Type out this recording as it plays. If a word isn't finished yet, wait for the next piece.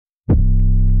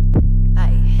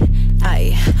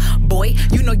Hey, boy,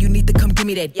 you know you need to come give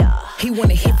me that. Yeah. He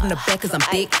wanna hit from the back cause I'm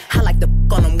thick. I like to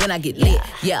on him when I get lit.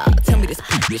 Yeah, tell me this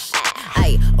bitch.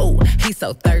 Ay, oh, he's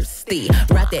so thirsty.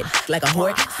 Ride that like a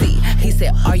horse. See, he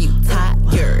said, are you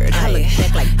tired? I look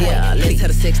back like, yeah, let's have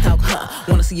the sex talk, huh?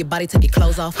 Wanna see your body take your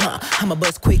clothes off, huh? I'ma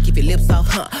bust quick if your lips off,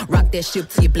 huh? Rock that shit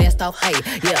till you blast off, hey,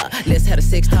 yeah, let's have the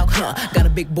sex talk, huh? Got a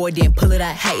big boy, then pull it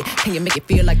out, hey. Can you make it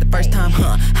feel like the first time,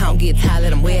 huh? I don't get tired,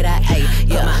 let him wear that, hey,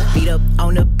 yeah. My feet up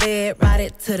on the bed, ride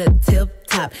it to the tip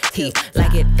top. He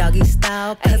like it doggy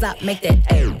style, cause I make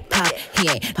that A pop. He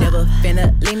ain't never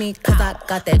finna leave me, cause I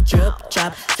got that drip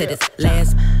drop. Said this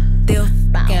last still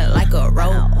fucking like a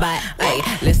robot. Hey,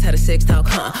 let's have a sex talk,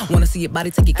 huh? Wanna see your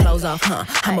body take your clothes off, huh?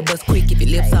 I'ma bust quick if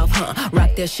your lips off, huh?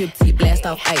 Rock that shit till you blast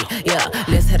off, hey, yeah.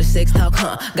 Let's have a sex talk,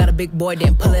 huh? Got a big boy,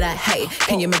 then pull it out, hey.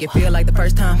 Can you make it feel like the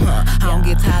first time, huh? I don't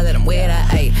get tired, let him wear that,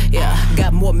 hey, yeah.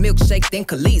 Got more milkshake than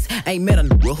Khalees. Ain't met a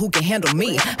nigga who can handle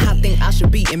me. I think I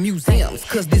should be in museums,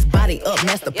 cause this body up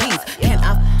masterpiece. Can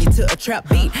I f*** you to a trap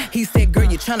beat? He said, girl,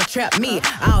 you tryna trap me.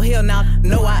 Oh, hell now,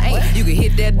 no I ain't. You can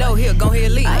hit that door, here, go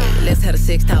ahead, leave. Ay, let's have a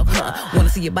sex talk, huh? Wanna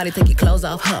see your body take your clothes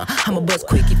off, huh? I'ma bust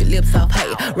quick, keep your lips off,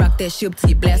 hey. Rock that shit till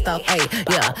you blast off, hey.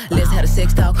 Yeah, let's have a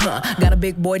sex talk, huh? Got a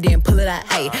big boy, then pull it out,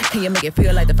 hey. Can you make it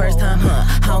feel like the first time, huh?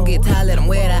 I don't get tired, let him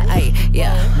wear that, hey.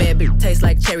 Yeah, bad bitch taste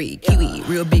like cherry, kiwi.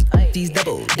 Real big, these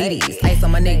double DDs. Ice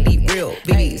on my neck, deep, real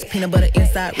BBs. Peanut butter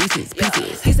inside Reese's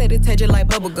Pieces. He said it tastes just like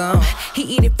bubble gum. He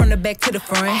eat it from the back to the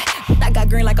front. I got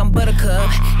green like I'm buttercup.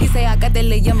 He say I got that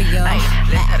little yummy yum. Ay,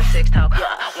 let's have a sex talk,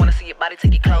 huh? Wanna see your body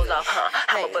take your clothes off, huh?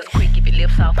 I'ma bust quick, keep your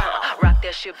lips off, huh? Rock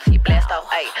that shit till you blast off,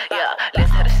 ay, yeah.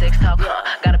 Let's have a sex talk,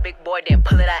 huh? Got a big boy, then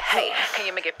pull it out, hey. Can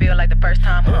you make it feel like the first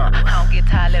time, huh? I don't get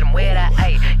tired, let him wear that,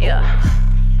 ay, yeah.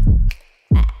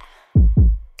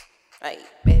 Ay,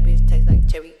 bad bitch taste like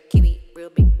cherry, kiwi, real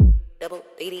big, double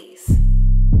DDs.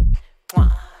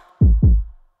 Mwah.